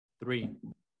3,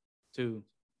 2,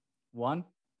 1,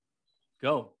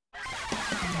 go.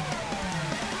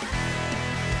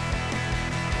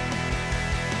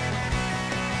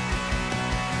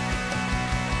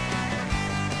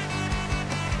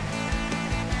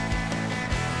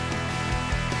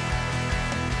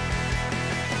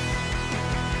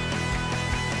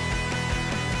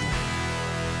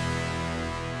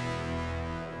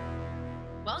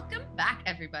 Welcome back,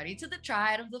 everybody, to the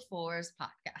Triad of the Fours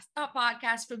podcast, a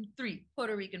podcast from 3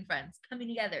 Puerto Rican friends coming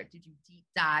together to do deep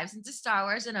dives into Star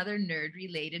Wars and other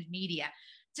nerd-related media.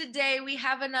 Today, we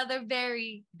have another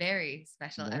very, very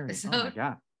special episode. Oh my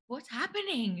God. What's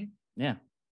happening? Yeah.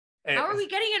 How are we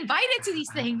getting invited to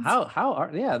these things?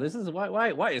 This is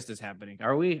why is this happening?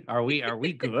 Are we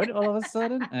good all of a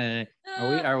sudden?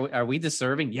 Are we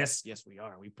deserving? Yes, we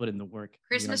are. We put in the work.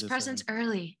 Christmas presents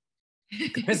early.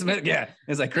 Christmas, yeah,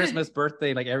 it's like Christmas,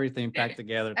 birthday, like everything packed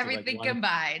together. Everything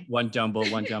combined. One jumbo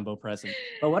present.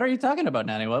 But what are you talking about,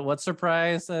 Nanny? What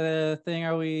surprise thing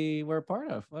we're a part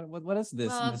of? What is this?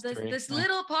 Well, this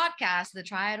little podcast, the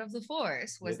Triad of the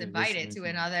Fours, was invited to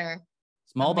another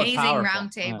small amazing but powerful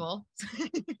roundtable.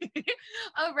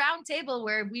 A roundtable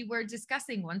where we were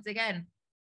discussing once again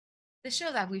the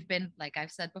show that we've been, like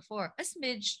I've said before, a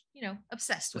smidge,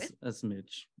 obsessed with. A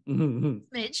smidge.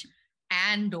 Smidge.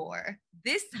 ANDOR.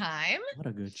 This time, what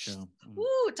a good show.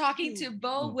 Talking to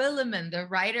Beau Willimon, the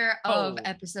writer of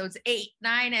episodes 8,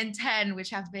 9, and 10, which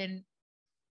have been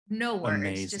no words,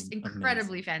 amazing, just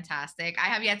incredibly fantastic. I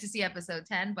have yet to see episode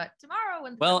 10, but tomorrow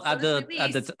when at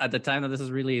the time that this is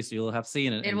released, you'll have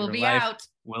seen it. It will be out.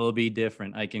 Will be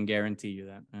different. I can guarantee you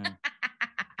that. And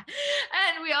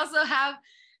we also have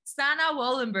Sanne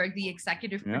Wohlenberg, the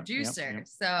executive producer. Yep.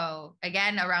 So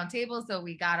again, a round table. So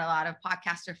we got a lot of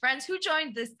podcaster friends who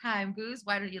joined this time. Goose,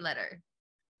 why don't you let her?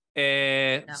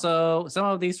 No. So some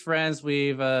of these friends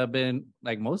we've been,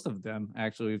 like most of them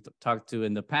actually, we've talked to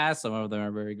in the past. Some of them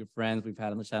are very good friends we've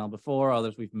had on the channel before.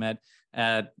 Others we've met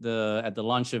at the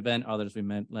launch event. Others we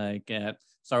met like at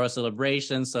Star Wars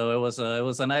Celebration. So it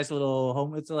was a nice little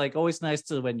home. It's like always nice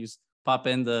to when you pop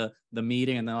in the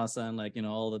meeting and then all of a sudden, like,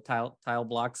 all the tile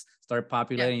blocks start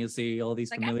populating. You see all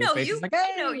these familiar faces.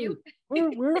 I know you.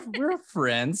 We're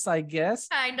friends, I guess.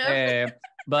 I know.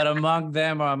 But among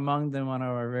them, one of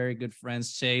our very good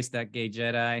friends, Chase, that gay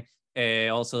Jedi.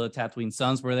 Also, the Tatooine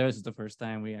Sons were there. This is the first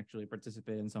time we actually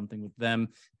participated in something with them.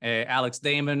 Alex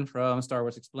Damon from Star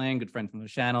Wars Explained, good friend from the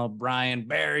channel. Brian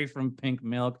Barry from Pink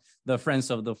Milk, the Friends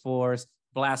of the Force,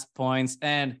 Blast Points,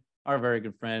 and our very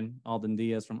good friend Alden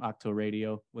Diaz from Ahch-To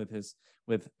Radio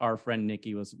with our friend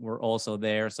Nikki were also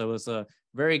there. So it was a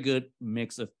very good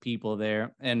mix of people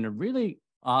there and a really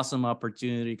awesome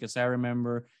opportunity because I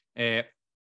remember this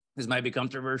might be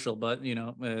controversial, but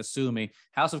sue me.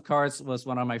 House of Cards was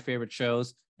one of my favorite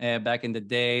shows back in the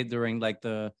day during like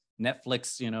the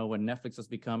Netflix, when Netflix was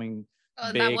becoming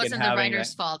big. That wasn't the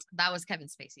writer's fault. That was Kevin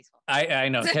Spacey's fault. I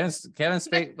know Kevin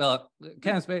Spacey. Well,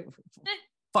 Kevin Spacey.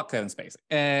 Fuck Kevin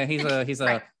Spacey. He's a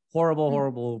right.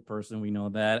 horrible person. We know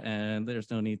that, and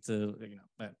there's no need to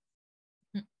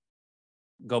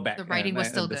go back. The writing was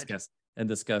still good.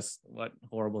 Discuss what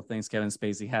horrible things Kevin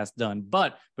Spacey has done.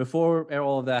 But before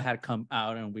all of that had come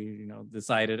out, and we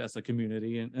decided as a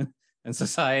community and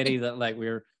society that like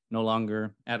we're no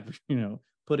longer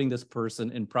putting this person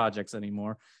in projects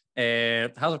anymore.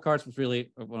 House of Cards was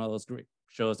really one of those great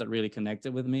shows that really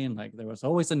connected with me, and like there was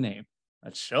always a name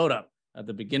that showed up at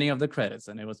the beginning of the credits,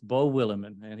 and it was Beau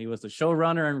Willimon, and he was the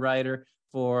showrunner and writer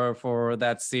for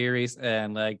that series.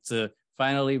 And like to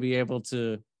finally be able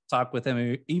to talk with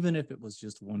him, even if it was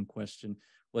just one question,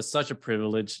 was such a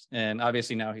privilege. And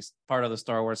obviously now he's part of the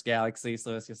Star Wars galaxy,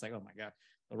 so it's just like, oh my God,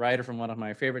 the writer from one of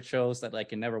my favorite shows that I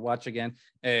can never watch again,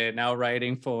 now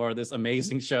writing for this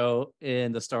amazing show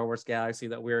in the Star Wars galaxy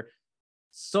that we're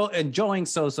so enjoying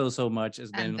so much.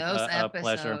 Has been a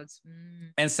pleasure.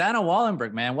 And Sanne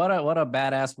Wohlenberg, man, what a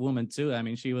badass woman too. I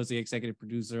mean, she was the executive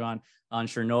producer on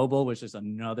Chernobyl, which is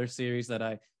another series that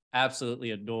I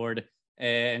absolutely adored,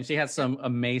 and she had some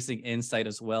amazing insight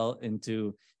as well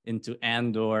into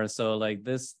ANDOR. So like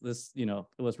this it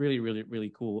was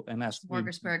really cool. And that's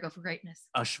smorgasbord of greatness.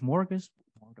 A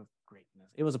smorgasbord of greatness.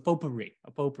 It was a potpourri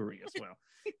as well.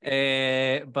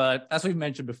 But as we've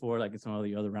mentioned before, like in some of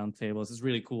the other roundtables, it's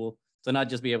really cool to not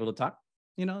just be able to talk,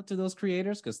 to those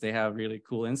creators because they have really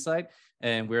cool insight,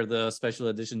 and we're the special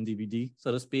edition DVD,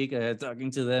 so to speak,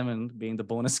 talking to them and being the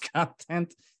bonus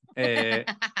content. I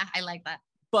like that.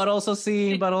 But also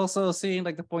seeing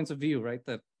like the points of view, right,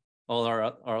 that all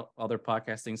our other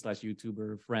podcasting /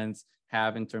 YouTuber friends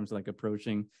have in terms of like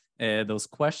approaching those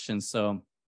questions. So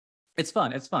it's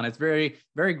fun. It's very,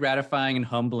 very gratifying and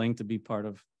humbling to be part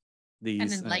of And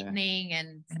these enlightening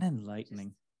and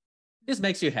enlightening. Just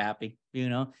makes you happy, you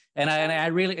know. And I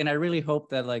really hope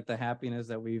that like the happiness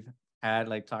that we've had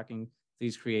like talking to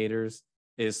these creators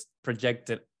is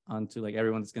projected onto like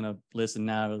everyone that's gonna listen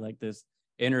now to like this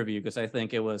interview, because I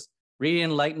think it was really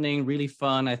enlightening, really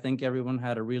fun. I think everyone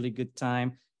had a really good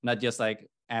time, not just like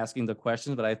asking the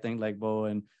questions, but I think like Beau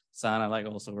and Sana like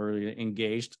also were really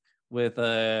engaged with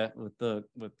their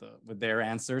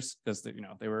answers, because you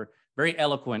know they were very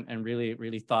eloquent and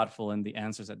really thoughtful in the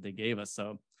answers that they gave us.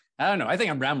 So I don't know. I think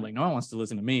I'm rambling. No one wants to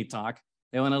listen to me talk.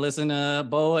 They want to listen to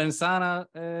Beau and Sana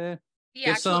the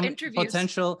give actual some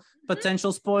interviews.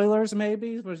 potential spoilers,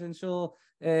 maybe potential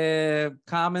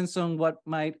comments on what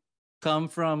might come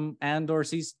from Andor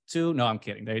season 2. No, I'm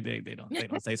kidding. They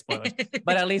don't say spoilers,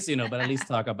 but at least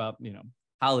talk about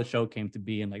how the show came to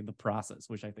be and like the process,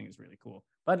 which I think is really cool.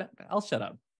 But I'll shut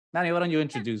up. Manny, why don't you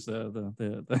introduce the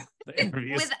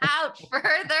interviews? Without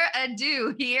further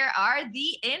ado, here are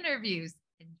the interviews.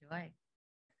 Enjoy.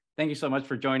 Thank you so much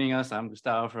for joining us. I'm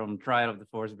Gustavo from Triad of the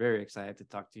Force. Very excited to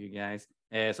talk to you guys.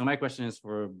 So my question is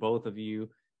for both of you.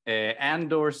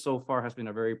 Andor so far has been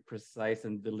a very precise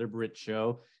and deliberate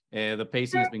show. The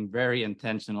pacing has been very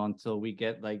intentional until we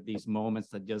get like these moments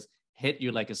that just hit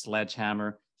you like a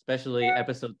sledgehammer. Especially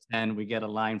episode 10, we get a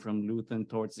line from Luthen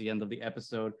towards the end of the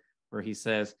episode where he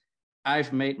says,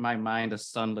 "I've made my mind a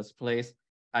sunless place.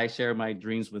 I share my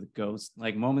dreams with ghosts."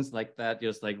 Like moments like that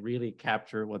just like really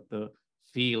capture what the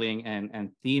feeling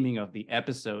and theming of the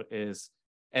episode is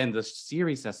and the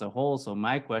series as a whole. So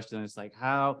my question is like,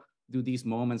 how do these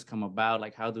moments come about?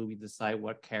 Like, how do we decide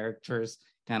what characters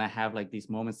kind of have like these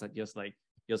moments that just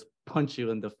punch you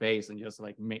in the face and just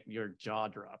like make your jaw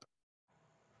drop?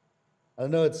 I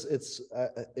don't know. It's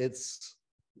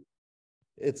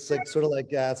like sort of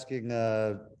like asking,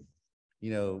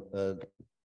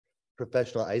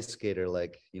 professional ice skater,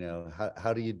 like,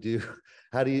 how do you do,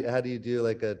 how do you do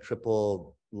like a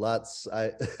triple Lutz?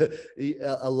 A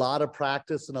lot of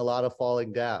practice and a lot of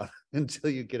falling down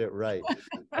until you get it right.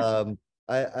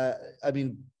 I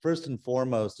mean, first and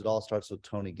foremost, it all starts with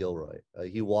Tony Gilroy.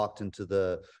 He walked into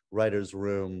the writer's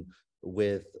room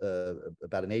with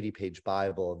about an 80-page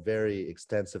Bible, a very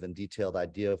extensive and detailed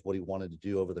idea of what he wanted to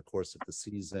do over the course of the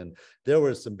season. There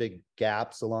were some big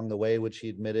gaps along the way, which he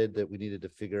admitted that we needed to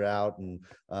figure out, and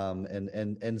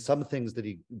some things that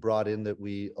he brought in that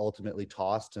we ultimately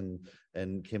tossed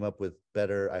and came up with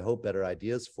better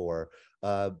ideas for.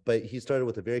 But he started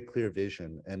with a very clear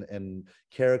vision, and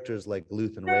characters like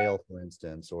Luthen Rail, for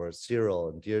instance, or Cyril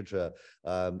and Deirdre,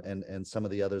 and some of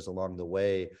the others along the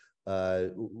way,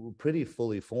 pretty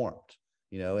fully formed,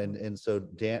 and so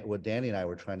what Danny and I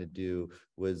were trying to do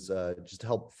was just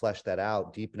help flesh that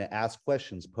out, deepen it, ask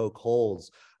questions, poke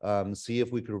holes, see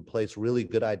if we could replace really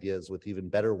good ideas with even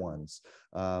better ones.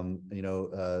 But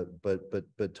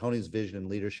Tony's vision and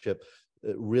leadership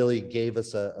really gave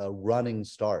us a running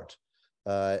start.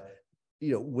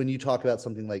 When you talk about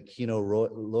something like Kino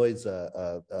Lloyd's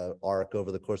arc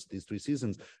over the course of these 3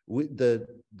 seasons, the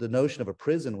notion of a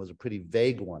prison was a pretty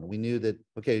vague one. We knew that,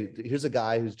 okay, here's a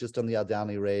guy who's just on the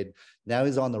Aldhani raid. Now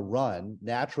he's on the run.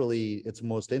 Naturally, it's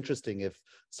most interesting if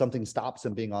something stops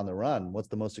him being on the run. What's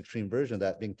the most extreme version of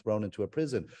that? Being thrown into a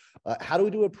prison. How do we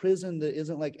do a prison that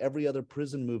isn't like every other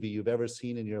prison movie you've ever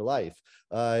seen in your life?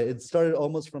 It started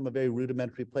almost from a very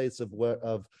rudimentary place of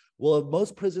well,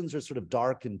 most prisons are sort of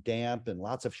dark and damp and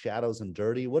lots of shadows and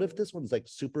dirty. What if this one's like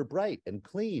super bright and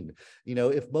clean?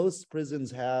 If most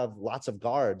prisons have lots of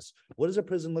guards, what does a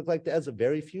prison look like that has a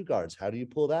very few guards? How do you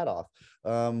pull that off?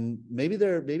 Maybe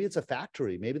it's a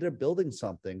factory. Maybe they're building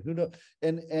something. Who knows?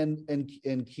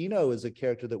 And Kino is a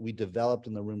character that we developed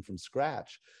in the room from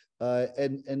scratch.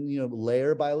 And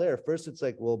layer by layer. First, it's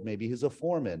like, well, maybe he's a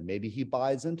foreman. Maybe he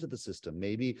buys into the system.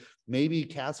 Maybe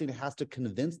Cassian has to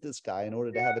convince this guy in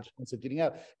order to have a chance of getting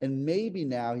out. And maybe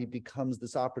now he becomes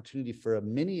this opportunity for a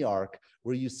mini arc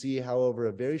where you see how over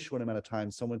a very short amount of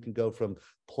time, someone can go from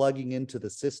plugging into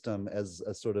the system as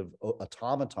a sort of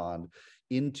automaton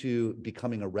into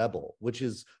becoming a rebel, which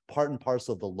is part and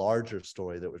parcel of the larger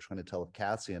story that we're trying to tell with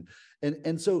Cassian.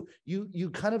 And so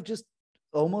you kind of just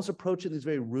almost approach it in these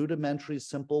very rudimentary,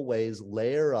 simple ways,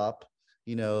 layer up,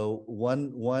 you're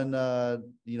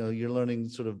learning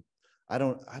sort of, I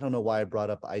don't know why I brought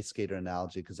up ice skater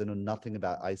analogy, because I know nothing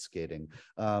about ice skating.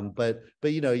 But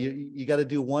you got to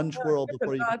do one twirl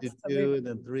before you can do 2 and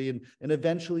then 3. And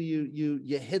eventually you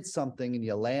hit something and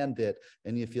you land it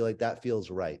and you feel like that feels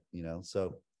right,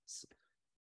 so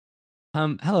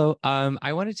Hello.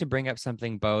 I wanted to bring up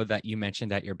something, Beau, that you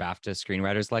mentioned at your BAFTA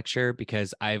screenwriters lecture,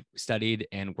 because I've studied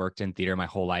and worked in theater my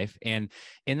whole life. And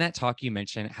in that talk, you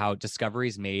mentioned how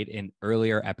discoveries made in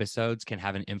earlier episodes can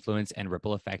have an influence and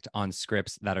ripple effect on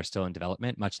scripts that are still in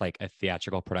development, much like a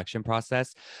theatrical production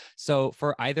process. So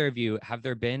for either of you, have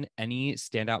there been any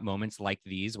standout moments like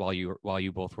these while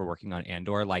you both were working on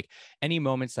Andor? Like any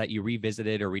moments that you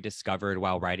revisited or rediscovered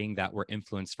while writing that were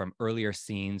influenced from earlier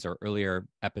scenes or earlier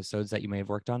episodes that you may have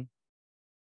worked on?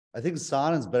 I think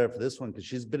Sanne's better for this one because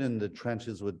she's been in the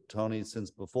trenches with Tony since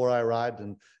before I arrived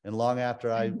and long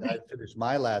after I finished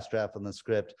my last draft on the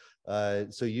script.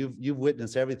 So you've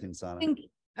witnessed everything, Sanne.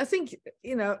 I think,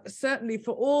 certainly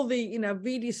for all the,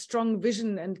 really strong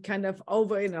vision and kind of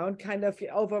overriding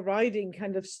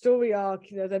kind of story arc,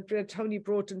 that Tony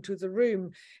brought into the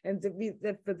room and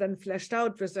that were then fleshed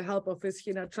out with the help of his,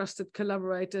 trusted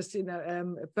collaborators,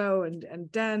 Beau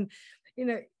and Dan,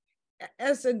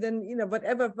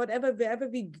 wherever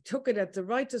we took it at the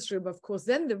writers' room, of course,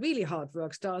 then the really hard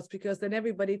work starts, because then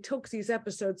everybody took these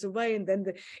episodes away and then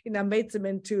made them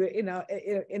into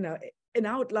an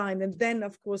outline, and then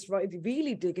of course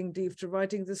really digging deep to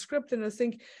writing the script. And I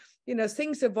think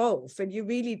things evolve and you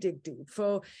really dig deep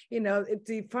for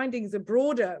finding the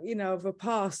broader of a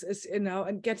path is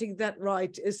and getting that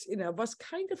right is was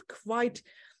kind of quite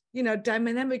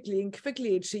dynamically and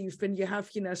quickly achieved when you have,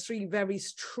 three very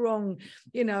strong,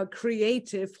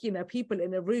 creative, people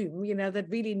in a room, that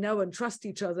really know and trust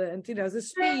each other. And, the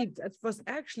speed that was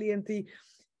actually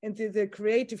the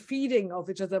creative feeding of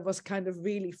each other was kind of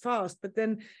really fast. But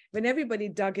then when everybody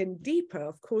dug in deeper,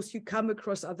 of course, you come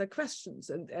across other questions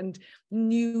and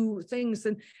new things,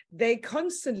 and they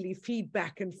constantly feed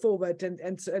back and forward and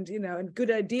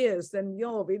good ideas. Then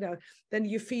then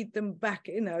you feed them back,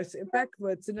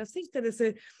 backwards. And I think that is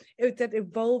that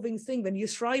evolving thing when you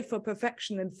strive for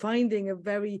perfection and finding a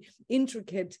very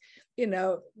intricate,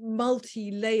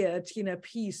 multi-layered,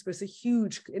 piece with a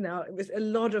huge, with a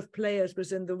lot of players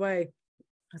within the way.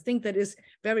 I think that is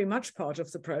very much part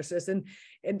of the process. And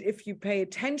if you pay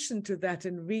attention to that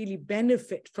and really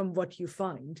benefit from what you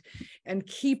find and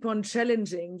keep on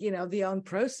challenging, the own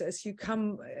process, you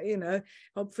come,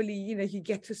 hopefully, you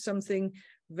get to something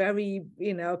very,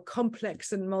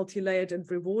 complex and multi-layered and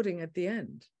rewarding at the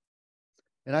end.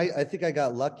 And I think I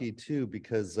got lucky too,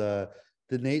 because the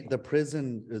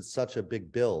prison is such a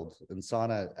big build, and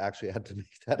Sanne actually had to make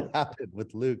that happen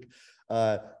with Luke.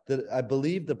 That I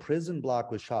believe the prison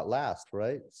block was shot last,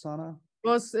 right, Sanne?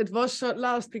 It was shot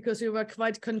last because we were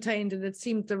quite contained, and it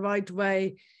seemed the right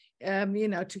way,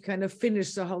 to kind of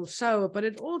finish the whole show. But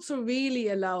it also really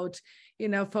allowed,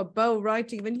 for Beau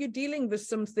writing, when you're dealing with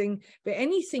something, where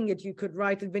anything that you could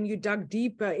write, and when you dug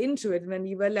deeper into it, and then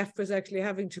you were left with actually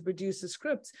having to produce the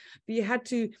scripts, we had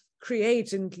to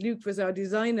create, and Luke was our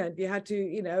designer, and we had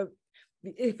to,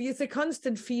 if it's a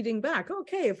constant feeding back,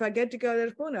 okay, if I get to go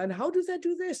that corner, and how does that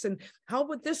do this, and how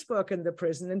would this work in the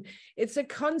prison? And it's a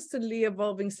constantly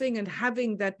evolving thing, and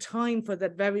having that time for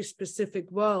that very specific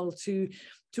world to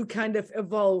kind of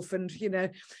evolve and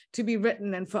to be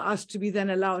written, and for us to be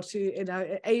then allowed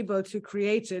to able to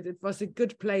create it. It was a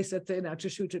good place at the to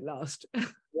shoot it last.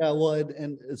 Yeah, well,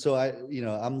 and so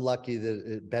I'm lucky that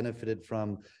it benefited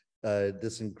from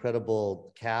this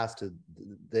incredible cast.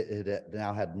 It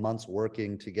now had months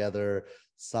working together,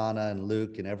 Sanne and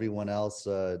Luke and everyone else.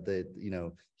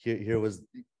 Here was,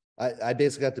 I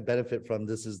basically got to benefit from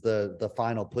this is the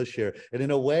final push here. And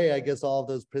in a way, I guess all of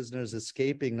those prisoners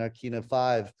escaping Narkina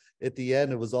 5 at the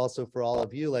end, it was also for all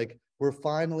of you, like, we're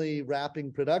finally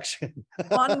wrapping production.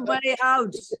 One way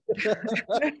out.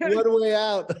 One way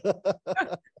out.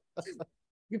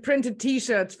 We printed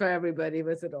T-shirts for everybody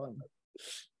with it on.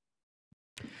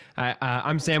 Hi,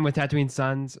 I'm Sam with Tatooine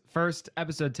Sons. First,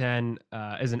 episode 10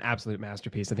 is an absolute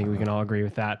masterpiece. I think we can all agree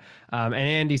with that. And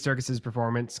Andy Serkis's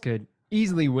performance could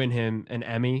easily win him an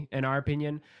Emmy, in our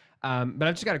opinion. But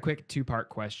I've just got a quick two-part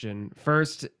question.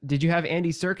 First, did you have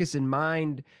Andy Serkis in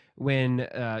mind when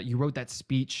you wrote that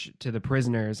speech to the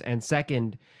prisoners? And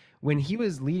second, when he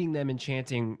was leading them and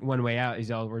chanting "One Way Out," as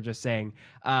y'all were just saying,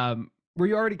 were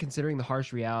you already considering the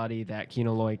harsh reality that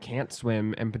Kino Loy can't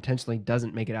swim and potentially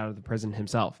doesn't make it out of the prison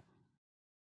himself?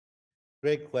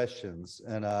 Great questions,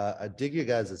 and I dig you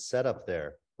guys' setup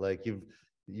there. Like you've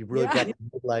really got the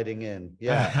lighting in.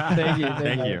 Yeah,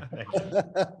 Thank you.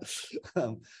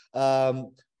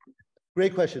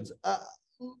 Great questions.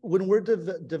 When we're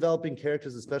developing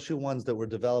characters, especially ones that were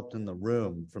developed in the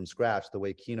room from scratch, the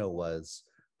way Kino was,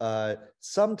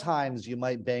 sometimes you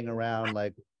might bang around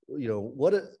like,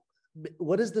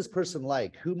 what is this person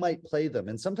like? Who might play them?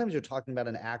 And sometimes you're talking about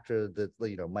an actor that,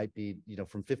 might be,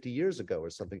 from 50 years ago or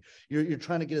something. You're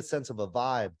trying to get a sense of a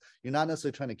vibe. You're not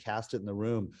necessarily trying to cast it in the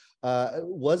room.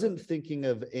 Wasn't thinking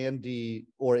of Andy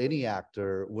or any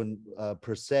actor when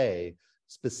per se,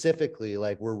 specifically,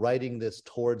 like we're writing this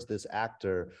towards this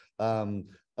actor.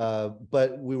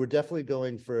 But we were definitely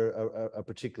going for a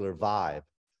particular vibe.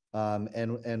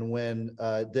 And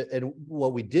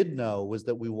what we did know was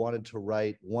that we wanted to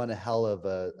write one hell of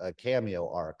a cameo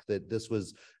arc, that this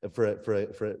was for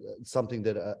something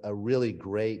that a really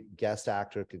great guest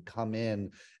actor could come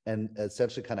in and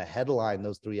essentially kind of headline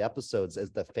those 3 episodes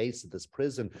as the face of this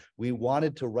prison. We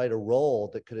wanted to write a role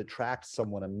that could attract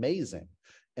someone amazing.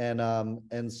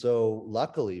 And so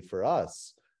luckily for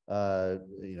us,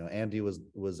 Andy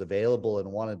was available and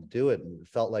wanted to do it, and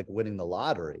felt like winning the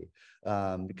lottery,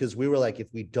 because we were like, if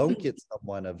we don't get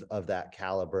someone of that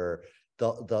caliber,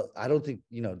 I don't think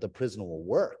the prison will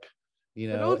work.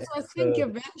 But also, I think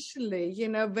eventually,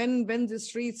 when the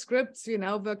 3 scripts,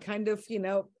 were kind of,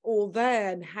 all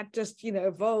there and had just,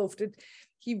 evolved,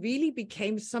 he really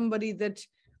became somebody that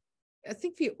I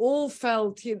think we all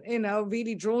felt,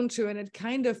 really drawn to, and it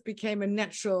kind of became a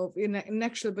natural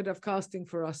bit of casting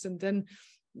for us. And then,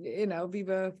 we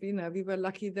were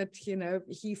lucky that,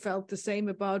 he felt the same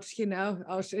about,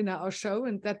 our show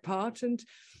and that part, and,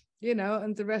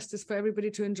 and the rest is for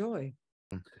everybody to enjoy.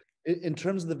 In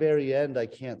terms of the very end, I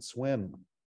can't swim.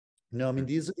 No, I mean,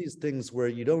 these are these things where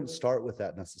you don't start with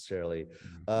that necessarily.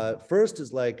 First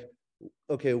is like,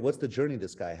 okay, what's the journey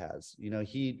this guy has?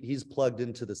 He's plugged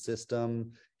into the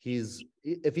system.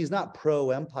 If he's not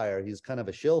pro Empire, he's kind of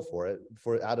a shill for it,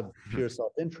 out of pure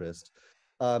self-interest.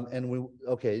 And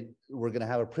we're going to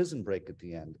have a prison break at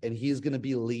the end, and he's going to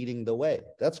be leading the way.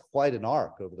 That's quite an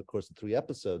arc over the course of 3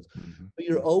 episodes. But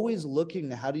you're always looking,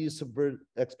 how do you subvert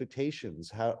expectations?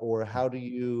 How do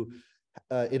you,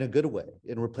 in a good way,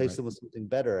 and replace them with something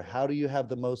better? How do you have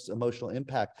the most emotional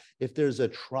impact? If there's a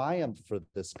triumph for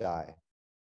this guy,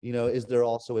 is there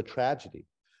also a tragedy?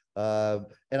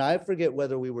 And I forget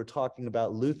whether we were talking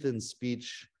about Luthen's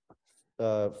speech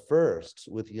first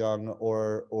with Young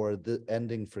or the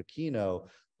ending for Kino,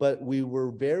 but we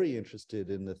were very interested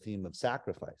in the theme of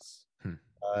sacrifice.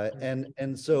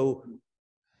 And so,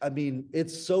 I mean,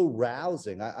 it's so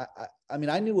rousing. I mean,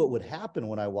 I knew what would happen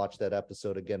when I watched that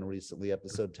episode again recently,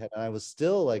 episode 10, and I was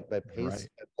still like, my pace,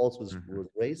 my pulse was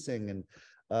racing, and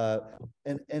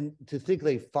to think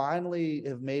they finally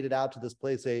have made it out to this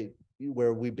place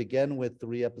where we begin with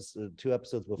 2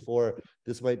 episodes before,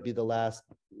 this might be the last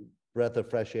breath of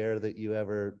fresh air that you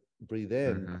ever breathe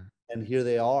in, and here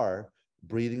they are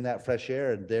breathing that fresh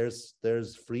air, and there's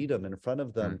freedom in front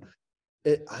of them.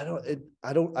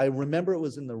 I remember it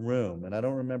was in the room, and I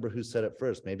don't remember who said it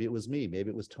first. Maybe it was me,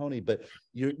 maybe it was Tony, but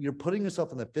you're putting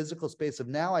yourself in the physical space of,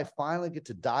 now I finally get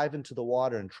to dive into the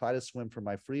water and try to swim for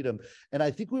my freedom. And I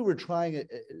think we were trying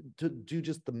to do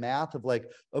just the math of like,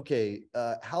 okay,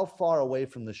 how far away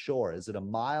from the shore? Is it a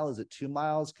mile? Is it 2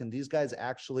 miles? Can these guys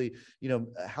actually,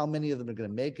 how many of them are going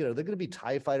to make it? Are there going to be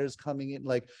TIE fighters coming in?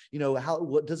 Like,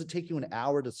 what does it take you an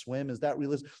hour to swim? Is that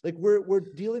realistic? Like, we're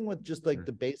dealing with just like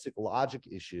the basic logic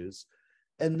issues.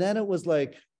 And then it was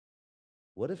like,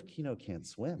 what if Kino can't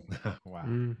swim?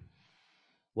 Wow.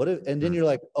 What if, and then you're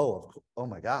like, oh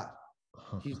my God,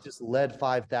 he's just led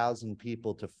 5,000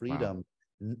 people to freedom.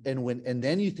 Wow. And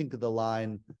then you think of the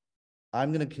line,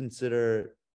 I'm going to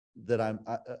consider that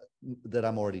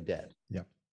I'm already dead. Yeah.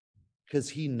 Because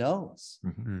he knows,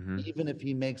 even if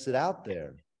he makes it out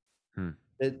there,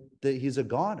 that he's a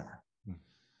goner.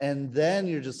 And then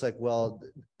you're just like, well,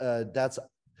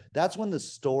 that's when the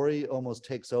story almost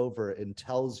takes over and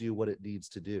tells you what it needs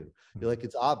to do. You're like,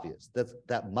 it's obvious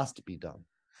that must be done.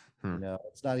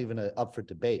 It's not even up for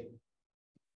debate.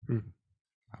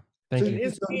 Thank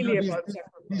you.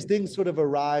 These things sort of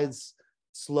arise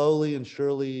slowly and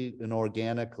surely and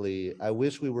organically. I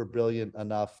wish we were brilliant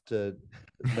enough to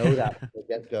know that from the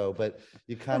get-go, but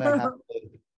you kind of have to,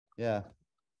 yeah.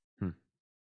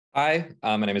 Hi,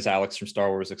 my name is Alex from Star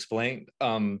Wars Explained.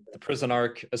 The prison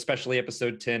arc, especially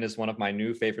episode 10, is one of my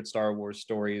new favorite Star Wars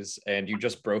stories, and you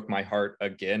just broke my heart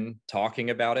again talking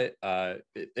about it.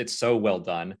 It's so well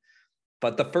done.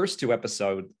 But the first two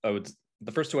episodes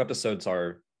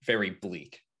are very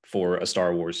bleak for a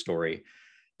Star Wars story.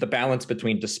 The balance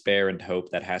between despair and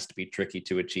hope, that has to be tricky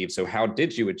to achieve. So how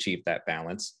did you achieve that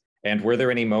balance? And were there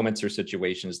any moments or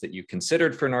situations that you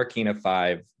considered for Narkina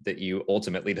 5 that you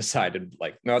ultimately decided,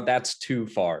 like, no, that's too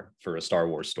far for a Star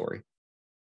Wars story?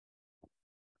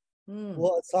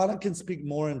 Well, Sanne can speak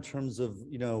more in terms of,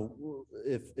 you know,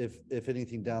 if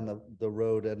anything down the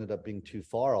road ended up being too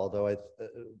far. Although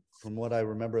from what I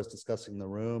remember us discussing in the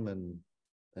room and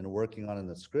working on in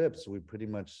the scripts, we pretty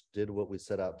much did what we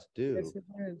set out to do. Yes, it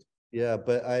did. Yeah,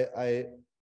 but I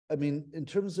mean, in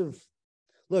terms of,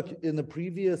 look, in the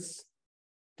previous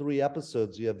 3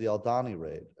 episodes, you have the Aldani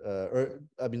raid, or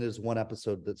I mean, there's one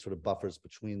episode that sort of buffers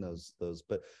between those,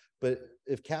 but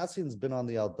if Cassian's been on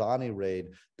the Aldani raid,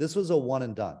 this was a one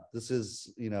and done. This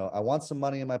is, you know, I want some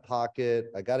money in my pocket.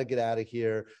 I got to get out of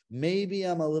here. Maybe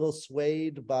I'm a little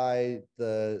swayed by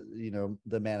the, you know,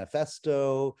 the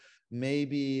manifesto.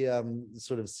 Maybe I'm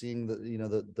sort of seeing the, you know,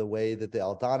 the way that the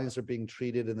Aldanis are being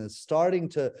treated, and then starting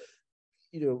to,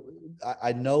 you know,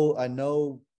 I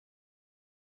know,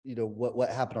 you know,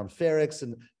 what happened on Ferrix,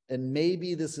 and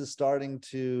maybe this is starting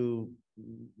to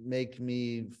make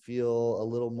me feel a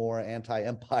little more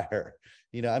anti-empire.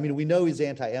 You know, I mean, we know he's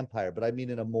anti-empire, but I mean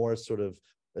in a more sort of,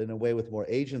 in a way with more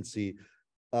agency.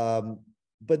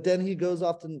 But then he goes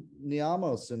off to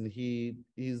Niamos, and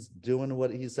he's doing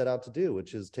what he set out to do,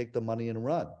 which is take the money and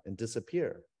run and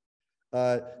disappear.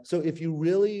 So if you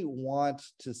really want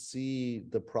to see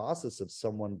the process of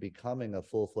someone becoming a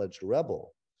full-fledged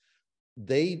rebel,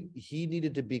 he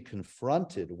needed to be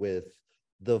confronted with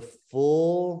the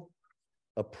full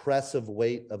oppressive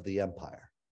weight of the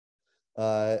empire.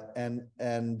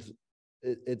 And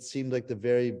it seemed like the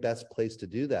very best place to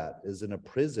do that is in a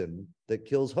prison that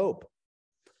kills hope.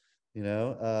 You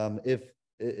know,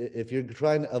 if you're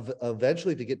trying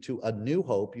eventually to get to a new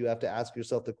hope, you have to ask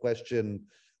yourself the question,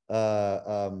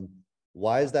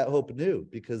 why is that hope new?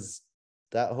 Because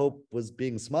that hope was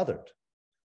being smothered.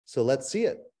 So let's see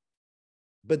it.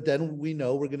 But then we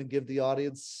know we're going to give the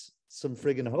audience some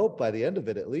friggin' hope by the end of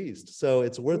it, at least. So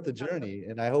it's worth the journey,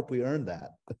 and I hope we earn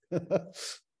that.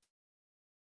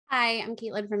 Hi, I'm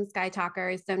Caitlin from Sky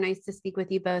Talkers. So nice to speak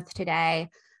with you both today.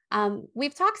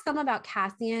 We've talked some about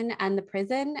Cassian and the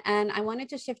prison, and I wanted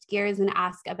to shift gears and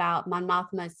ask about Mon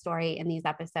Mothma's story in these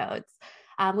episodes.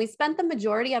 We spent the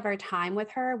majority of our time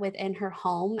with her within her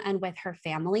home and with her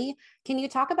family. Can you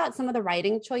talk about some of the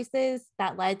writing choices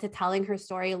that led to telling her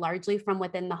story largely from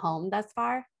within the home thus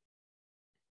far?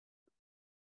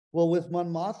 Well, with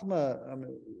Mon Mothma, I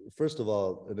mean, first of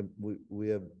all,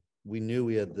 we knew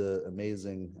we had the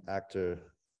amazing actor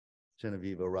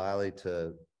Genevieve O'Reilly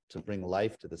to bring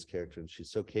life to this character, and she's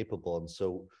so capable, and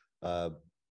so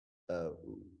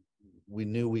we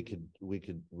knew we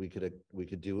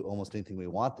could do almost anything we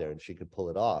want there, and she could pull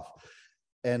it off.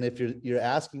 And if you're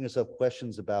asking yourself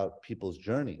questions about people's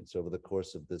journeys over the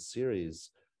course of this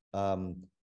series,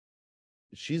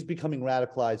 she's becoming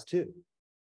radicalized too.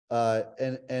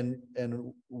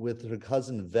 And with her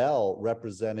cousin Vel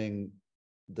representing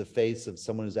the face of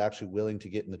someone who's actually willing to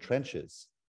get in the trenches,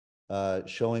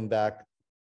 showing back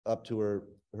up to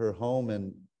her home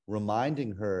and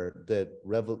reminding her that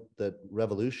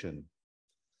revolution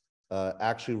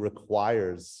actually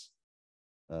requires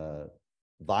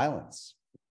violence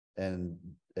and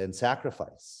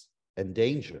sacrifice and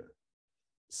danger.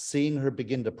 Seeing her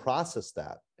begin to process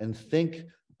that and think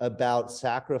about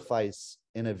sacrifice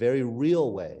in a very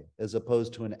real way as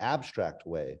opposed to an abstract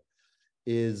way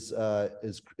is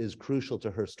crucial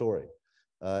to her story,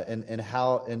 and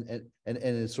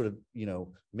it's sort of, you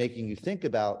know, making you think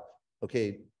about,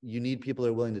 okay, you need people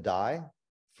that are willing to die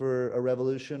for a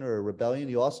revolution or a rebellion.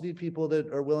 You also need people that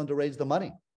are willing to raise the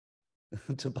money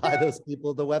to buy those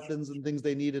people the weapons and things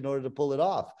they need in order to pull it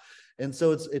off. And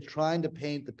so it's trying to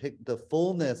paint the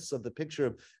fullness of the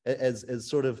picture as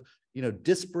sort of, you know,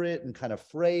 disparate and kind of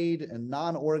frayed and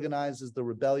non-organized as the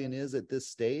rebellion is at this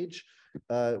stage.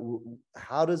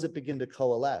 How does it begin to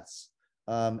coalesce?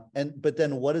 But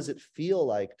then what does it feel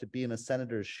like to be in a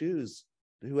senator's shoes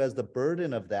who has the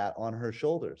burden of that on her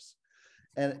shoulders?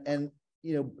 And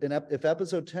you know, if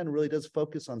episode 10 really does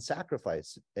focus on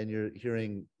sacrifice, and you're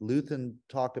hearing Luthen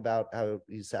talk about how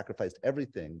he sacrificed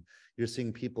everything, you're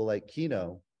seeing people like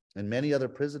Kino and many other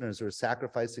prisoners who are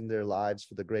sacrificing their lives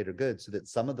for the greater good so that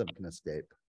some of them can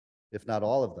escape, if not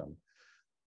all of them.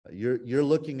 You're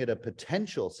looking at a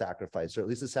potential sacrifice, or at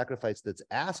least a sacrifice that's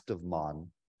asked of Mon,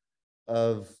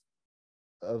 of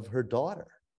her daughter.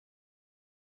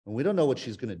 And we don't know what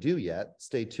she's going to do yet.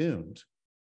 Stay tuned.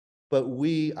 But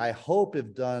I hope,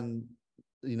 have done,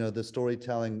 you know, the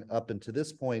storytelling up until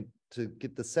this point to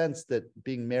get the sense that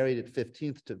being married at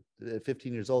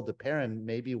 15 years old to Perrin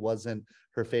maybe wasn't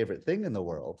her favorite thing in the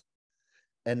world.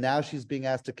 And now she's being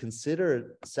asked to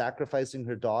consider sacrificing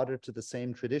her daughter to the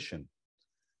same tradition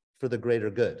for the greater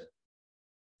good.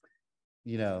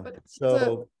 You know,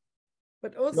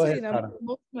 But also, ahead,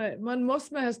 Sanne. Mon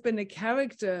Mothma has been a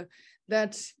character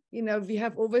that, we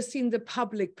have overseen the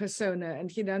public persona, and,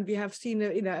 and we have seen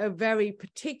a very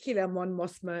particular Mon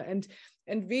Mothma,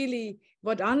 and really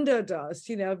what ANDOR does,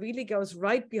 really goes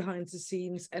right behind the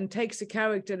scenes and takes a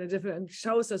character in a different, and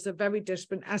shows us a very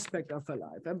different aspect of her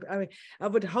life. I mean, I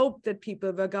would hope that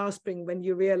people were gasping when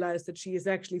you realize that she is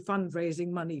actually fundraising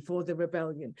money for the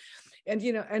rebellion. And,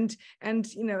 and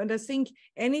I think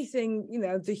anything,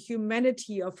 the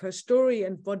humanity of her story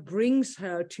and what brings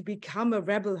her to become a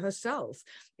rebel herself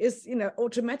is,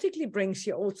 automatically brings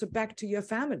you also back to your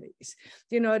families.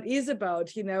 It is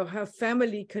about, her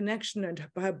family connection, and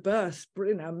her birth,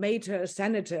 made her a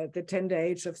senator at the tender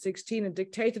age of 16 and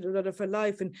dictated a lot of her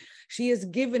life. And she has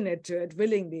given it to it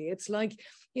willingly. It's like,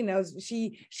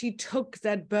 she took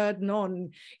that burden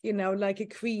on, like a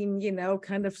queen,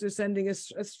 kind of descending a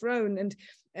throne, and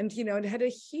it had a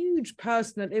huge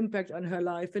personal impact on her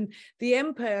life. And the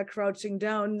empire crouching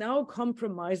down, now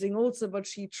compromising also what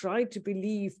she tried to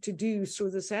believe to do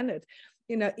through the Senate,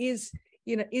 is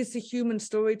a human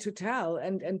story to tell,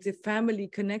 and the family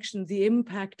connection, the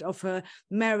impact of her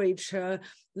marriage, her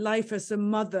life as a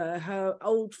mother, her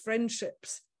old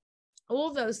friendships.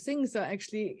 All those things are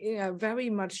actually very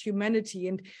much humanity,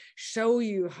 and show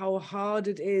you how hard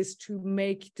it is to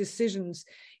make decisions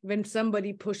when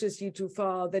somebody pushes you too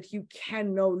far, that you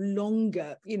can no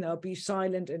longer, be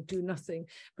silent and do nothing.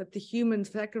 But the human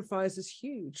sacrifice is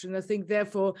huge. And I think,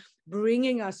 therefore,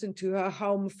 bringing us into her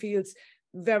home feels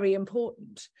very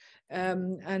important,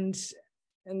 and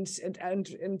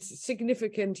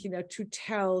significant, to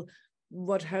tell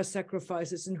what her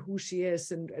sacrifice is and who she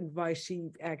is, and why she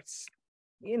acts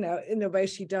in the way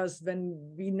she does,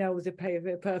 when we know the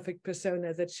perfect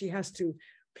persona that she has to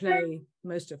play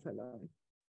most of her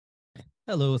life.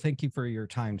 Hello, thank you for your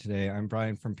time today. I'm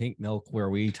Brian from Pink Milk, where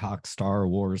we talk Star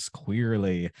Wars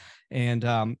queerly.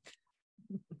 And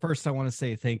first, I want to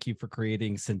say thank you for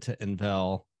creating Cinta and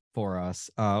Vel for us.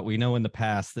 We know in the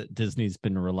past that Disney's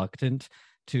been reluctant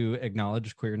to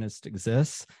acknowledge queerness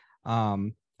exists. I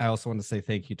also want to say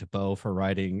thank you to Beau for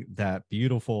writing that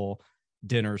beautiful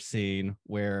dinner scene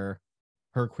where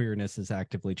her queerness is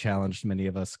actively challenged. Many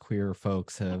of us queer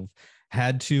folks have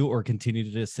had to or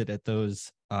continue to sit at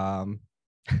those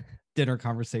dinner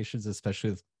conversations,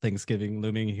 especially with Thanksgiving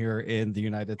looming here in the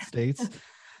United States.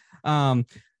 I'm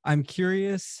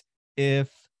curious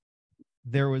if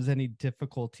there was any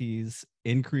difficulties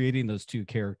in creating those two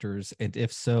characters, and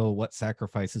if so, what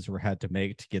sacrifices were had to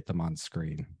make to get them on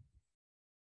screen?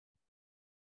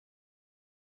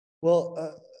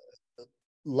 Well,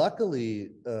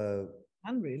 luckily,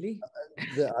 really,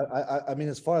 I mean,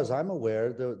 as far as I'm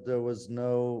aware, there was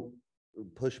no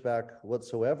pushback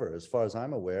whatsoever, as far as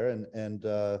I'm aware, and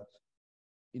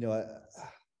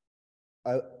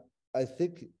I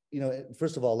think,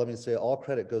 first of all, let me say all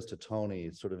credit goes to Tony,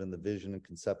 sort of in the vision and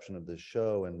conception of this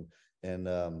show, and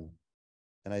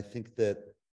I think that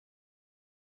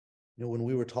when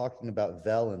we were talking about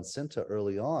Vel and Cinta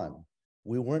early on,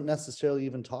 we weren't necessarily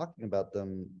even talking about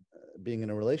them being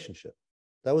in a relationship.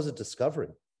 That was a discovery.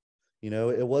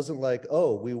 It wasn't like,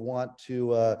 oh, we want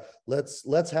to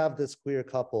let's have this queer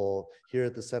couple here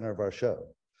at the center of our show.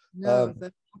 No,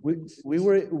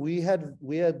 we had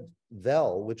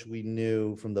Vel, which we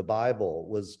knew from the Bible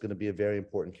was going to be a very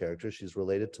important character. She's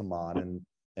related to Mon,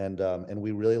 and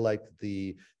we really liked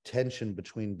the tension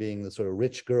between being the sort of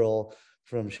rich girl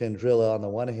from Chandrila on the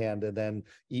one hand, and then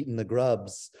eating the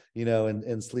grubs,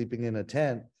 and sleeping in a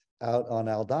tent out on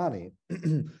Aldhani.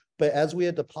 But as we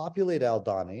had to populate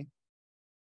Aldhani,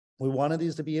 we wanted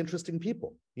these to be interesting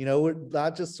people. We're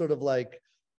not just sort of like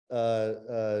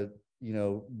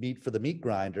meat for the meat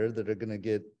grinder that are going to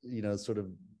get sort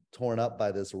of torn up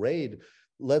by this raid.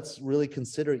 Let's really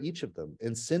consider each of them.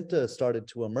 And Cinta started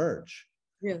to emerge.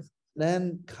 Yes.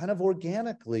 Then kind of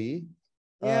organically.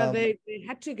 Yeah, they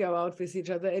had to go out with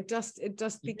each other. It just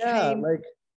became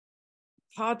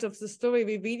part of the story.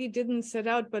 We really didn't set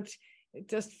out, but it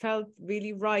just felt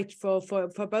really right for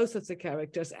both of the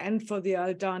characters, and for the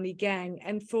Aldhani gang,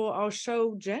 and for our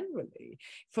show generally,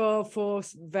 for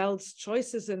Vel's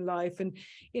choices in life. And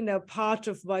part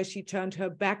of why she turned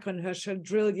her back on her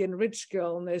Chandrilian rich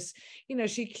girlness,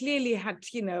 she clearly had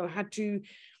to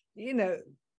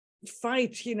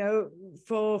fight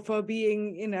for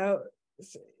being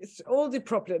it's all the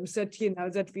problems that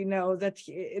that we know that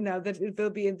that it will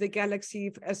be in the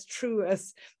galaxy as true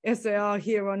as they are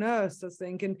here on Earth, I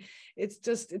think. And it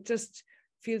just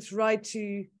feels right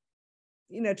to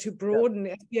to broaden,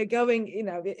 if we are going,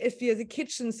 if we are the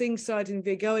kitchen sink side and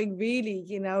we're going really,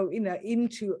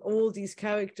 into all these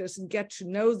characters and get to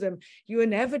know them, you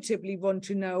inevitably want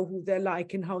to know who they're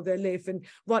like and how they live and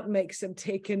what makes them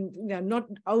tick, and not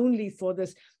only for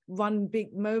this one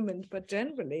big moment, but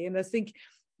generally. And I think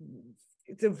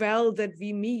the Vel that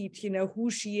we meet,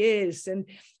 who she is and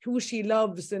who she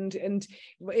loves, and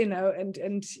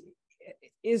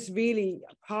is really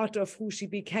part of who she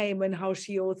became and how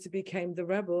she also became the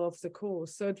rebel of the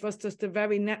course. So it was just a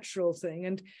very natural thing,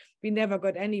 and we never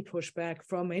got any pushback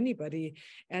from anybody.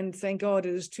 And thank God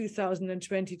it is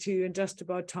 2022 and just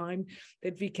about time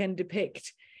that we can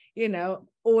depict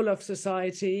all of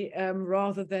society,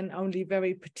 rather than only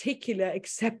very particular,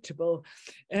 acceptable,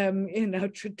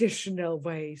 traditional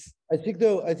ways. I think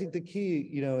the key,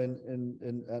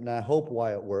 and I hope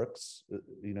why it works,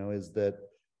 is that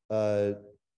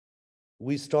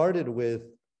we started with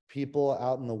people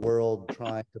out in the world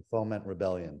trying to foment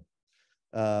rebellion.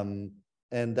 And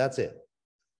that's it.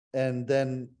 And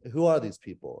then who are these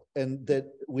people? And that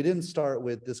we didn't start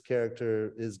with this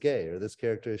character is gay, or this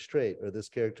character is straight, or this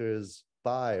character is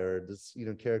bi, or this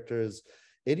character is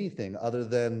anything other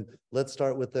than let's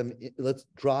start with them, let's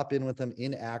drop in with them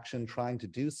in action trying to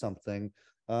do something.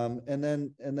 And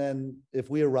then if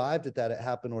we arrived at that, it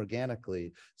happened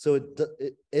organically. So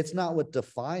it's not what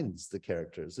defines the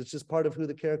characters, it's just part of who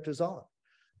the characters are,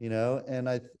 and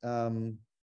I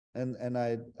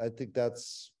think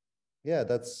that's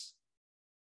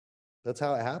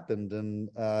how it happened.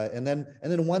 And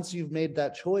then once you've made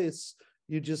that choice,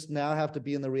 you just now have to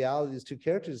be in the reality of these two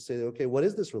characters to say, okay, what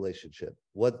is this relationship?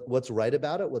 What's right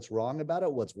about it? What's wrong about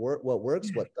it? What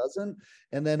works? What doesn't?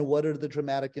 And then what are the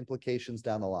dramatic implications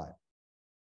down the line?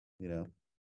 I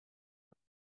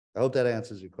hope that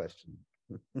answers your question.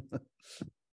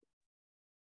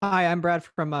 Hi, I'm Brad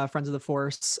from Friends of the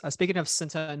Force. Speaking of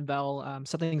Cinta and Vel,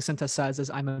 something Cinta says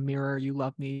is, "I'm a mirror, you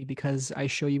love me because I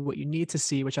show you what you need to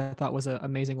see," which I thought was an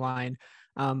amazing line.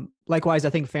 Likewise,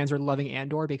 I think fans are loving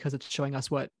Andor because it's showing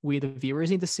us what we, the viewers,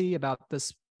 need to see about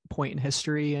this point in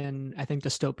history. And I think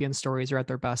dystopian stories are at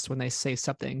their best when they say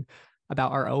something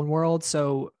about our own world.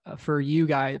 So for you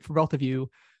guys, for both of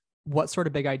you, what sort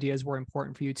of big ideas were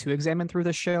important for you to examine through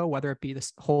the show, whether it be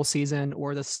this whole season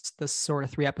or this sort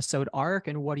of 3-episode arc?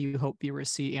 And what do you hope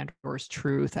viewers see Andor's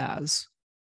truth as?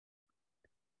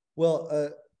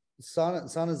 Well,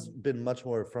 Sanne's been much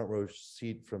more front row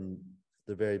seat from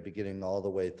the very beginning all the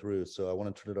way through. So I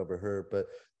want to turn it over to her. But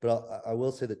I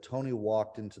will say that Tony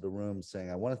walked into the room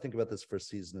saying, I want to think about this first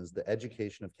season as the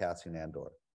education of Cassian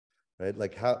Andor. Right?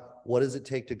 Like what does it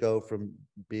take to go from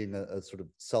being a sort of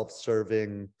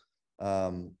self-serving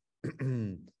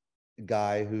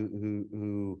guy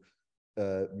who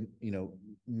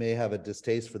may have a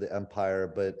distaste for the Empire,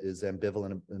 but is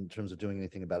ambivalent in terms of doing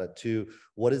anything about it, to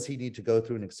what does he need to go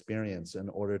through and experience in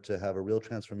order to have a real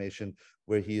transformation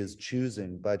where he is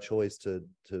choosing by choice to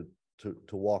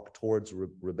walk towards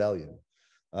rebellion.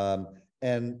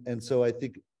 And so I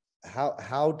think,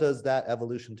 how does that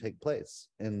evolution take place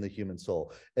in the human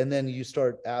soul? And then you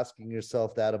start asking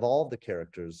yourself that of all the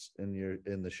characters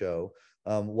in the show,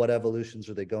 what evolutions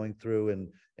are they going through,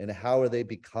 and how are they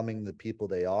becoming the people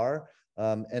they are?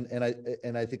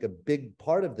 And I think a big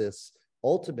part of this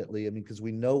ultimately, because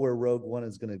we know where Rogue One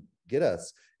is going to get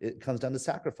us, it comes down to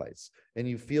sacrifice, and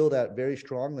you feel that very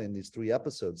strongly in these 3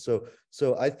 episodes. So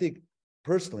I think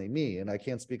personally, me, and I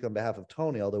can't speak on behalf of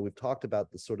Tony, although we've talked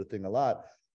about this sort of thing a lot,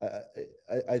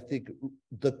 I think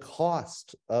the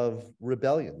cost of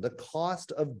rebellion, the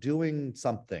cost of doing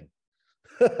something,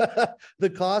 the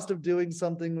cost of doing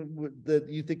something that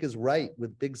you think is right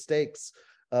with big stakes,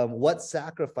 what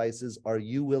sacrifices are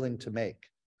you willing to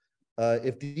make?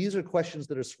 If these are questions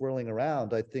that are swirling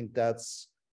around, I think those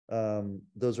are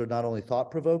not only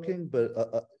thought-provoking, but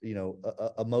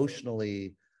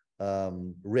emotionally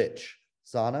rich.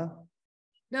 Sanne?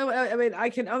 No, I mean, I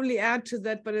can only add to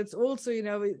that, but it's also,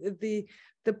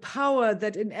 the power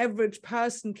that an average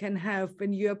person can have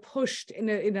when you are pushed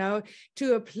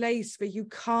to a place where you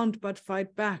can't but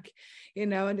fight back,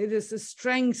 and it is a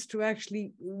strength to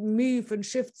actually move and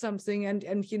shift something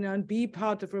and be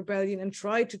part of rebellion and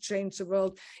try to change the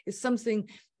world is something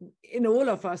in all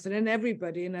of us and in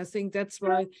everybody. And I think that's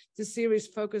why the series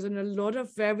focuses on a lot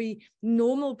of very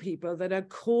normal people that are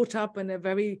caught up in a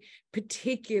very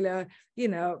particular,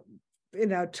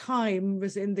 time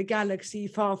within the galaxy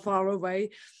far, far away,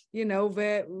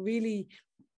 where really,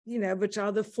 which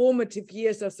are the formative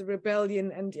years of the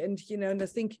rebellion. And I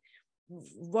think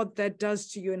what that does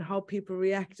to you and how people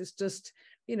react is just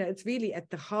it's really at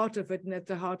the heart of it, and at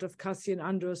the heart of Cassian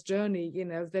Andor's journey,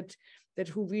 that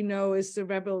who we know is the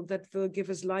rebel that will give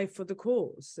his life for the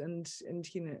cause, and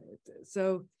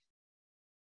so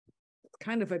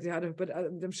kind of at the heart of it. But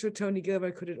I'm sure Tony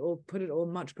Gilroy put it all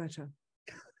much better.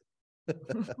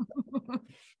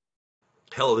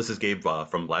 Hello, this is Gabe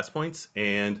from Blast Points,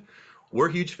 and we're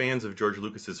huge fans of George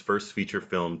Lucas's first feature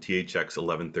film, THX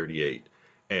 1138.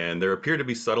 And there appear to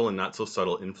be subtle and not so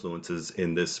subtle influences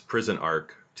in this prison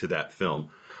arc to that film.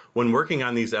 When working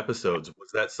on these episodes,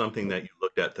 was that something that you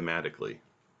looked at thematically?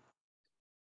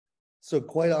 So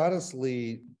quite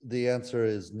honestly, the answer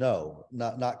is no,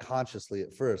 not consciously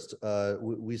at first.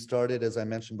 We started, as I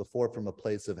mentioned before, from a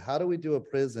place of how do we do a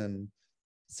prison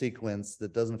sequence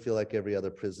that doesn't feel like every other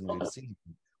prison we've seen.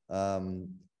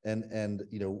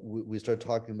 We started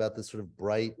talking about this sort of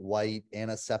bright white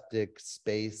antiseptic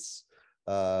space.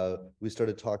 We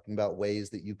started talking about ways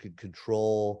that you could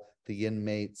control the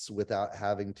inmates without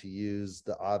having to use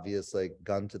the obvious like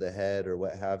gun to the head or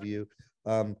what have you.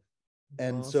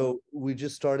 So we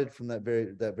just started from that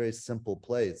very simple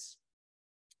place.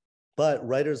 But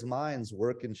writers' minds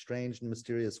work in strange and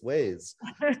mysterious ways.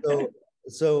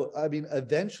 So I mean,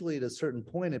 eventually at a certain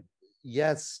point,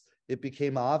 it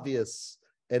became obvious,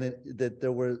 and that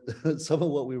there were some of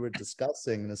what we were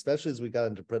discussing, and especially as we got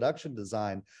into production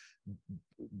design,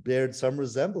 bared some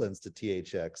resemblance to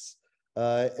THX.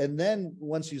 And then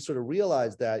once you sort of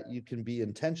realize that, you can be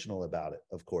intentional about it,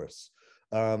 of course.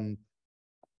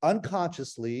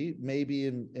 Unconsciously, maybe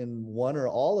in one or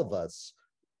all of us,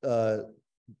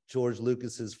 George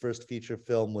Lucas's first feature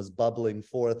film was bubbling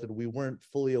forth, and we weren't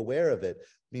fully aware of it. I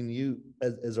mean, you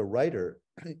as a writer,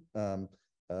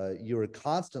 you were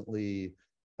constantly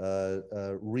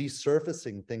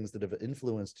resurfacing things that have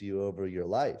influenced you over your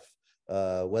life,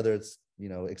 whether it's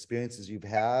experiences you've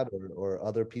had or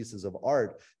other pieces of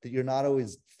art that you're not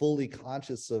always fully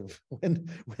conscious of when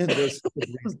they're sort of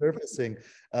resurfacing,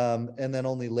 and then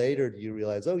only later do you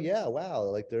realize, oh yeah, wow,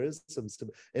 like there is some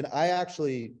and I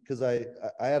actually, because I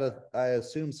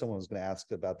assumed someone was going to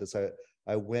ask about this,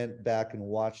 I went back and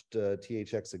watched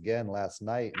THX again last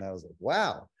night, and I was like,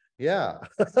 wow, yeah.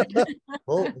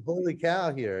 Holy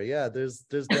cow here. Yeah, there's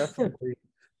definitely.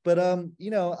 But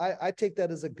I take that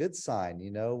as a good sign.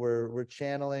 We're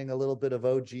channeling a little bit of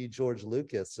OG George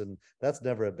Lucas, and that's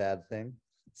never a bad thing.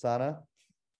 Sanne?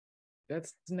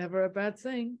 That's never a bad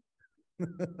thing.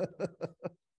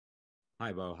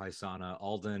 Hi, Beau. Hi, Sanne.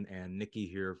 Alden and Nikki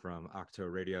here from Ahch-To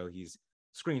Radio.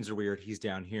 Screens are weird. He's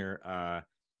down here.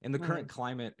 In the current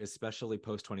climate, especially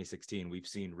post 2016, we've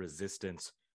seen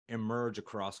resistance emerge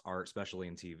across art, especially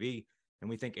in TV. And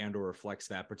we think Andor reflects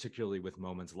that, particularly with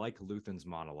moments like Luthen's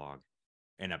monologue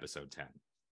in episode 10.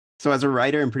 So as a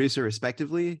writer and producer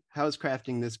respectively, how has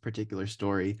crafting this particular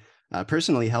story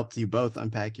personally helped you both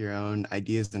unpack your own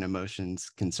ideas and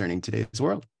emotions concerning today's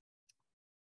world?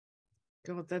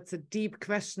 God, that's a deep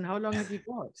question. How long have you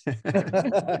got?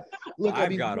 Look,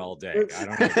 I've got all day. I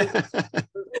don't know.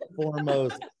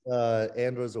 Foremost,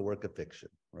 Andor's a work of fiction,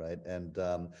 right? And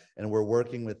we're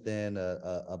working within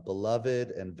a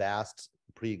beloved and vast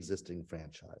pre-existing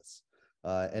franchise.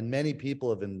 And many people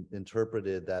have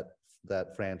interpreted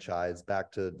that franchise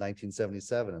back to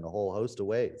 1977 in a whole host of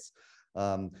ways.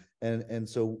 And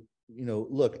so,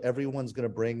 look, everyone's going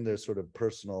to bring their sort of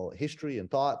personal history and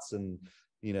thoughts and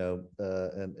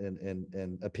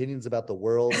and opinions about the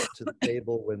world to the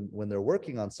table when they're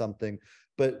working on something,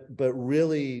 but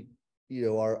really,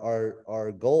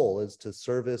 our goal is to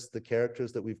service the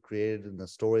characters that we've created in the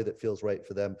story that feels right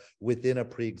for them within a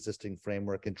pre-existing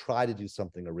framework, and try to do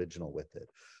something original with it.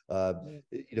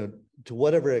 To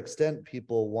whatever extent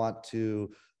people want to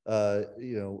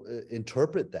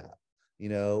interpret that,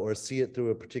 or see it through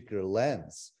a particular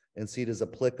lens and see it as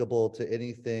applicable to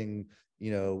anything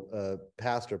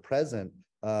past or present,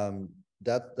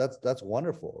 that's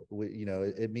wonderful.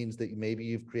 It means that maybe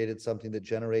you've created something that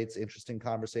generates interesting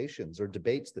conversations or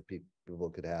debates that people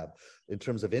could have. In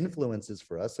terms of influences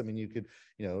for us, I mean, you could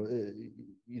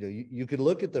you could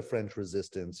look at the French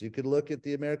Resistance, you could look at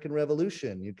the American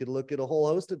Revolution, you could look at a whole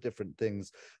host of different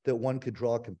things that one could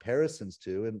draw comparisons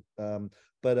to. And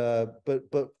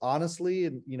but honestly,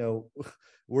 and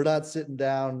we're not sitting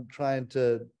down trying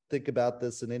to think about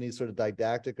this in any sort of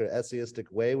didactic or essayistic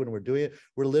way when we're doing it.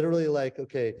 We're literally like,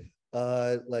 okay,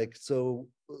 so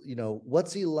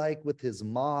what's he like with his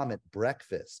mom at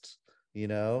breakfast?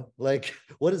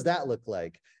 What does that look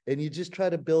like? And you just try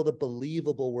to build a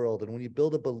believable world. And when you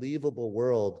build a believable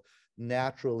world,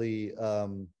 naturally,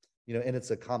 and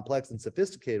it's a complex and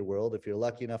sophisticated world, if you're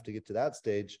lucky enough to get to that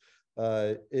stage,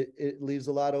 it leaves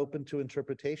a lot open to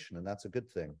interpretation, and that's a good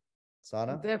thing.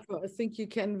 Sanne? Therefore, I think you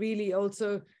can really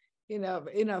also,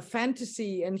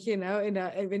 fantasy, and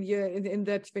when you're in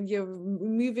that, when you're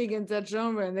moving in that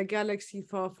genre in a galaxy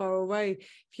far, far away,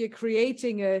 if you're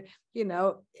creating a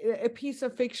piece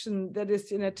of fiction that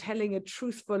is telling a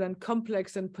truthful and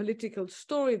complex and political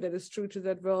story that is true to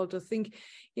that world, I think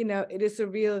it is a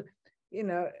real,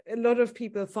 a lot of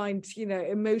people find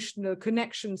emotional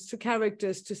connections to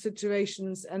characters, to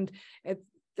situations, and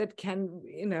that can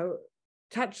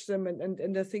touch them,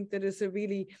 and I think that is a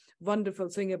really wonderful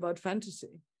thing about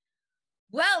fantasy.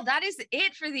 Well, that is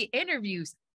it for the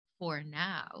interviews for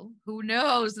now. Who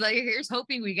knows? Like, here's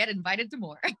hoping we get invited to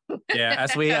more. Yeah,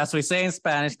 as we say in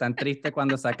Spanish, tan triste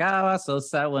cuando se acaba, so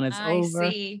sad when it's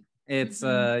over. See. It's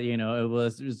it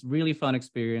was really fun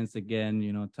experience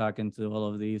again, talking to all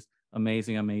of these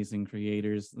amazing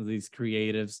creators, these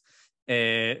creatives.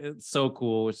 It's so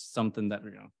cool. It's something that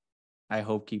I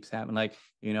hope keeps happening. Like,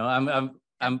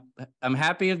 I'm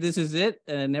happy if this is it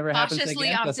and it never happens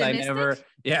again, because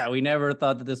we never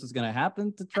thought that this was gonna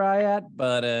happen to Triad,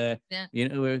 but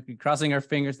we're crossing our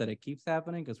fingers that it keeps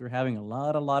happening, because we're having a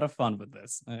lot of fun with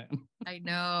this. I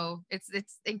know it's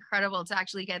incredible to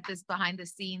actually get this behind the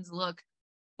scenes look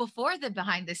before the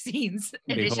behind the scenes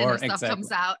edition of stuff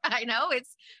comes out. I know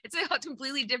it's a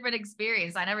completely different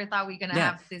experience. I never thought we were gonna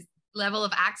have this level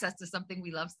of access to something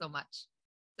we love so much.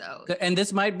 So, and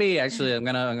this might be actually, I'm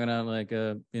gonna like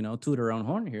toot our own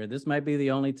horn here. This might be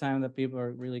the only time that people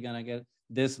are really gonna get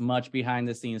this much behind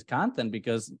the scenes content,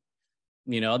 because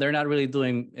they're not really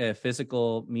doing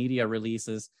physical media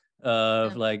releases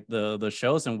of like the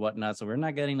shows and whatnot. So we're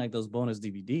not getting like those bonus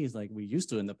DVDs like we used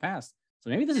to in the past. So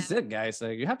maybe this is it, guys.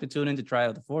 Like, you have to tune into Triad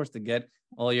of the Force to get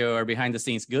all your behind the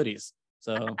scenes goodies.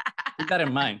 So keep that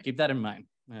in mind. Keep that in mind.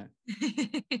 Yeah.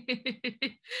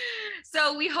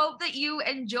 So we hope that you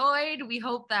enjoyed. We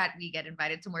hope that we get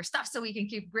invited to more stuff so we can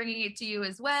keep bringing it to you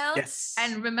as well. Yes.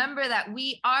 And remember that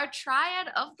we are Triad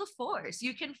of the Force.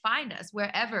 You can find us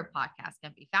wherever podcasts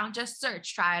can be found. Just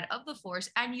search Triad of the Force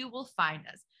and you will find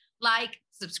us. Like,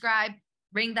 subscribe,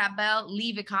 ring that bell,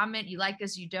 leave a comment. You like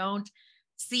us, you don't.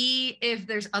 See if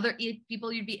there's other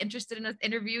people you'd be interested in us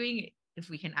interviewing. If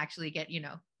we can actually get,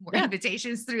 more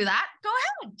invitations through that, go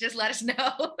ahead. Just let us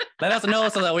know. Let us know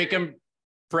so that we can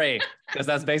pray, because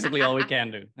that's basically all we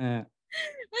can do. Yeah.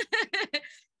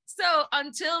 So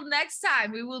until next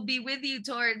time, we will be with you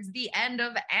towards the end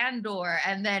of Andor,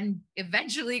 and then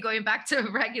eventually going back to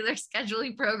regular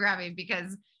scheduling programming,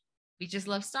 because we just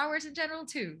love Star Wars in general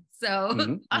too.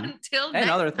 So until next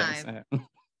time.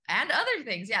 And other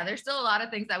things. Yeah, there's still a lot of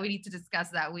things that we need to discuss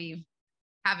that we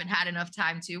haven't had enough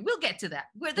time to. We'll get to that.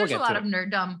 There's a lot of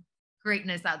nerddom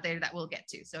greatness out there that we'll get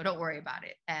to. So don't worry about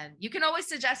it. And you can always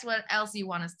suggest what else you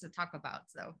want us to talk about.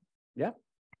 So yeah,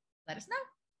 let us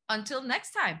know. Until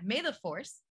next time, may the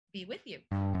Force be with you.